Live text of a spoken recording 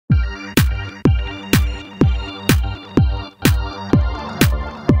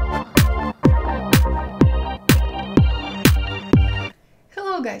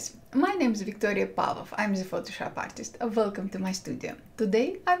guys, my name is Victoria Pavlov. I'm the Photoshop artist. Welcome to my studio.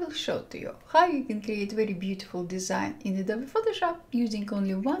 Today I will show to you how you can create very beautiful design in Adobe Photoshop using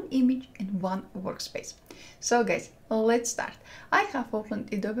only one image and one workspace. So guys, let's start. I have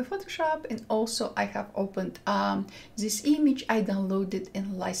opened Adobe Photoshop and also I have opened this image I downloaded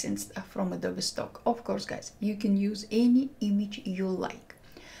and licensed from Adobe stock. Of course guys, you can use any image you like.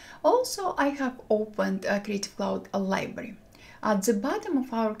 Also, I have opened a Creative Cloud library. At the bottom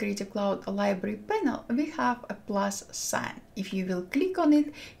of our Creative Cloud library panel, we have a plus sign. If you will click on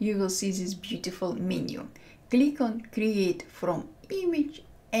it, you will see this beautiful menu. Click on Create from Image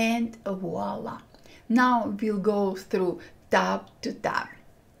and voila. Now we'll go through tab to tab.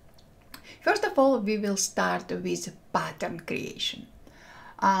 First of all, we will start with pattern creation.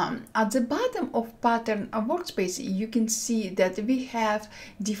 At the bottom of pattern workspace, you can see that we have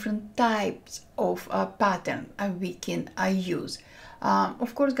different types of pattern we can use.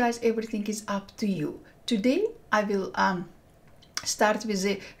 Of course, guys, everything is up to you. Today, I will start with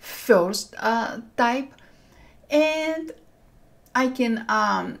the first type, and I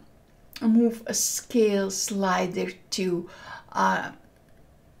can move a scale slider to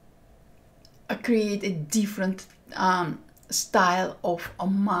create a different style of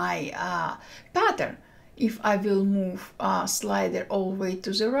my pattern. If I will move slider all the way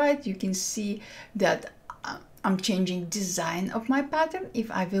to the right, you can see that I'm changing design of my pattern.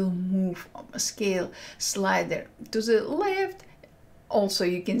 If I will move a scale slider to the left, also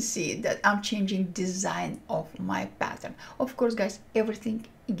you can see that I'm changing design of my pattern. Of course guys, everything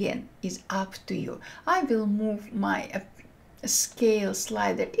again is up to you. I will move my scale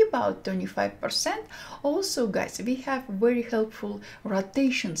slider about 25%. Also guys, we have very helpful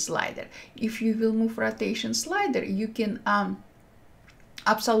rotation slider. If you will move rotation slider, you can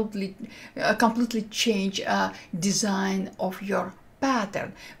absolutely completely change design of your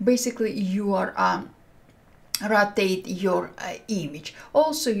pattern. Basically you are rotate your image.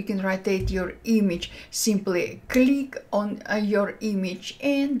 Also you can rotate your image, simply click on your image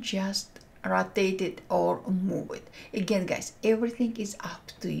and just rotate it or move it. Again guys, everything is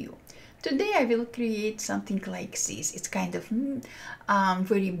up to you. Today I will create something like this. It's kind of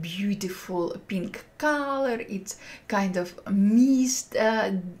very beautiful pink color. It's kind of mist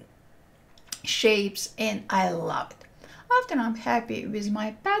shapes and I love it. After I'm happy with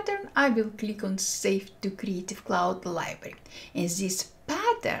my pattern, I will click on Save to Creative Cloud Library, and this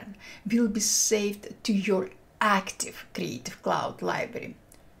pattern will be saved to your active Creative Cloud Library.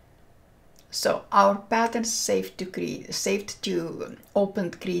 So our pattern saved to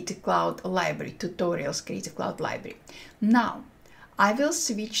opened Creative Cloud Library, Tutorials Creative Cloud Library. Now I will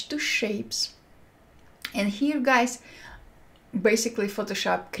switch to shapes, and here guys, basically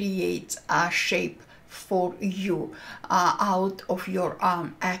Photoshop creates a shape for you out of your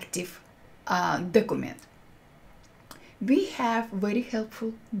active document. We have very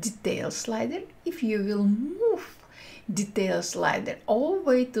helpful detail slider. If you will move detail slider all the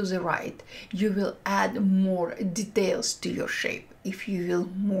way to the right, you will add more details to your shape. If you will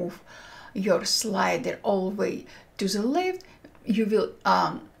move your slider all the way to the left, you will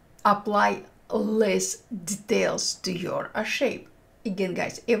apply less details to your shape. Again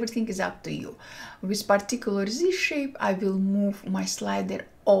guys, everything is up to you. With particular this shape, I will move my slider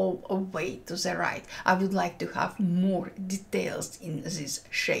all the way to the right. I would like to have more details in this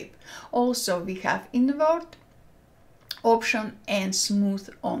shape. Also we have Invert Option and Smooth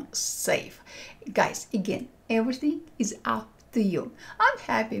on Save. Guys, again, everything is up to you. I'm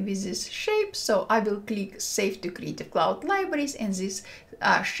happy with this shape, so I will click Save to Creative Cloud Libraries, and this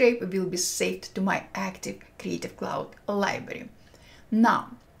shape will be saved to my active Creative Cloud Library. Now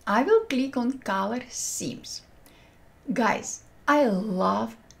I will click on Color Themes. Guys, I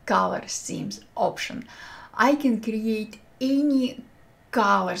love Color Themes option. I can create any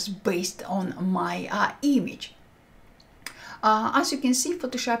colors based on my image. As you can see,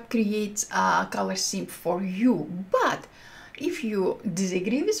 Photoshop creates a color theme for you, but if you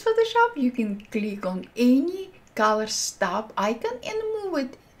disagree with Photoshop, you can click on any color stop icon and move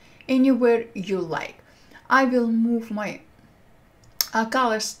it anywhere you like. I will move my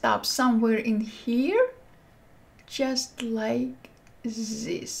color stop somewhere in here, just like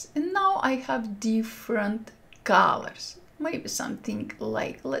this. And now I have different colors. Maybe something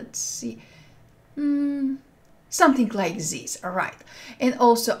like, let's see, something like this. All right. And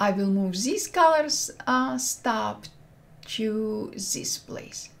also I will move these colors stop to this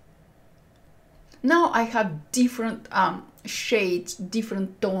place. Now I have different shades,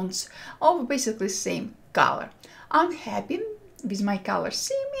 different tones of basically same color. I'm happy with my color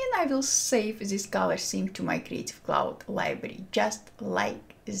theme, and I will save this color theme to my Creative Cloud library, just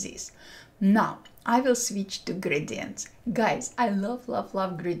like this. Now I will switch to gradients. Guys, I love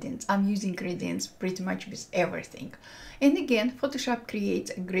gradients. I'm using gradients pretty much with everything. And again, Photoshop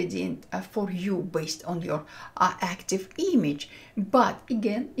creates a gradient for you based on your active image. But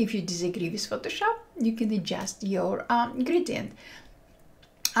again, if you disagree with Photoshop, you can adjust your gradient.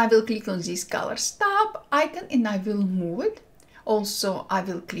 I will click on this color stop icon and I will move it. Also, I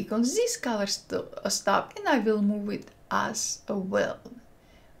will click on this color stop and I will move it as well.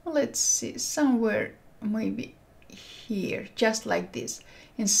 Let's see, somewhere maybe here, just like this.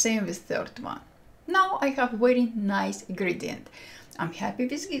 And same with third one. Now I have very nice gradient. I'm happy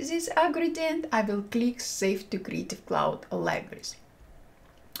with this gradient. I will click Save to Creative Cloud Libraries.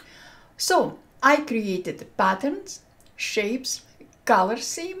 So I created patterns, shapes, color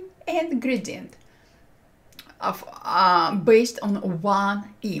scheme, and gradient of based on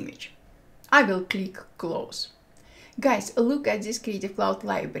one image. I will click Close. Guys, look at this Creative Cloud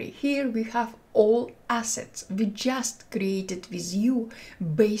library. Here we have all assets we just created with you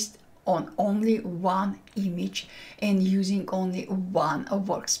based on only one image and using only one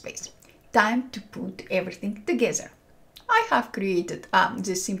workspace. Time to put everything together. I have created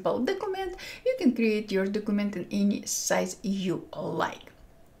this simple document. You can create your document in any size you like.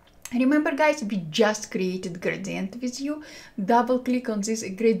 Remember guys, we just created gradient with you. Double click on this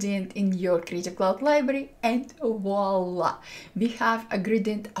gradient in your Creative Cloud library and voila! We have a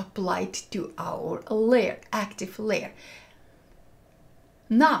gradient applied to our layer, active layer.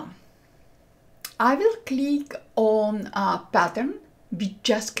 Now, I will click on a pattern we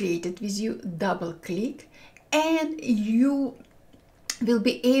just created with you, double click, and you will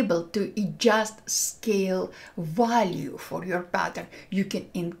be able to adjust scale value for your pattern. You can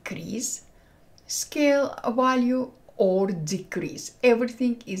increase scale value or decrease.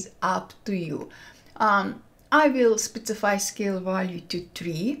 Everything is up to you. I will specify scale value to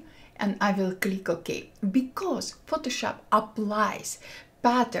 3 and I will click OK, because Photoshop applies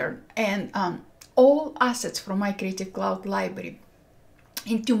pattern and all assets from my Creative Cloud library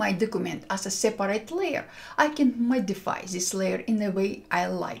into my document as a separate layer. I can modify this layer in a way I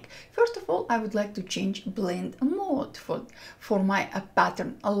like. First of all, I would like to change blend mode for my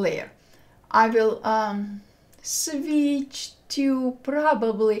pattern layer. I will switch to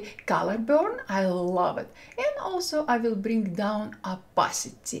probably color burn. I love it. And also I will bring down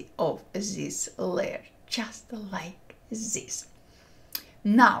opacity of this layer, just like this.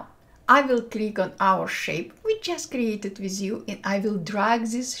 Now, I will click on our shape we just created with you and I will drag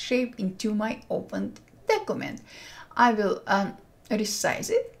this shape into my opened document. I will resize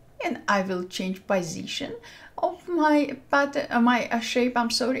it and I will change position of my pattern, my shape,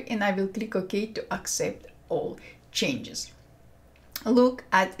 and I will click OK to accept all changes. Look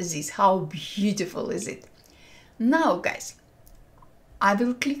at this, how beautiful is it? Now guys, I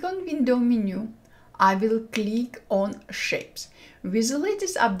will click on window menu. I will click on shapes. With the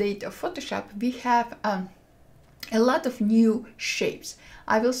latest update of Photoshop, we have a lot of new shapes.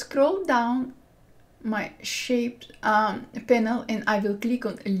 I will scroll down my shape panel and I will click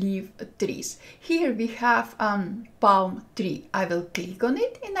on leaf trees. Here we have palm tree. I will click on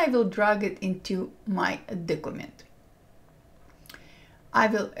it and I will drag it into my document. I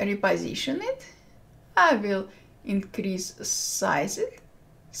will reposition it. I will increase size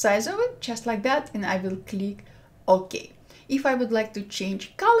of it just like that and I will click OK. If I would like to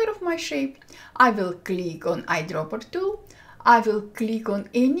change color of my shape, I will click on eyedropper tool. I will click on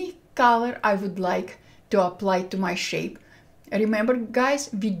any color I would like to apply to my shape. Remember guys,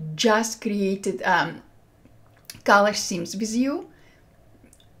 we just created color themes with you.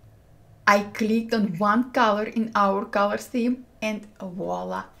 I clicked on one color in our color theme and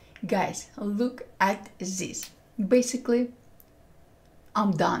voila. Guys, look at this. Basically,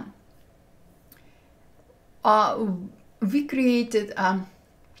 I'm done. We created a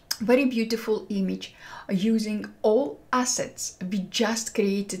very beautiful image using all assets we just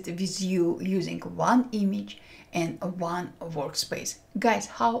created with you using one image and one workspace. Guys,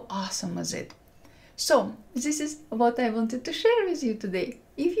 how awesome is it? So this is what I wanted to share with you today.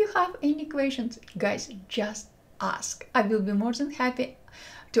 If you have any questions, guys, just ask. I will be more than happy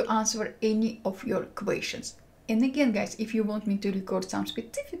to answer any of your questions. And again, guys, if you want me to record some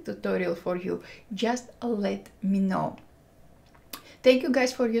specific tutorial for you, just let me know. Thank you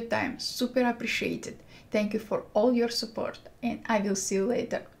guys for your time, super appreciated. Thank you for all your support and I will see you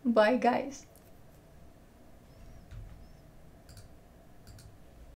later. Bye guys.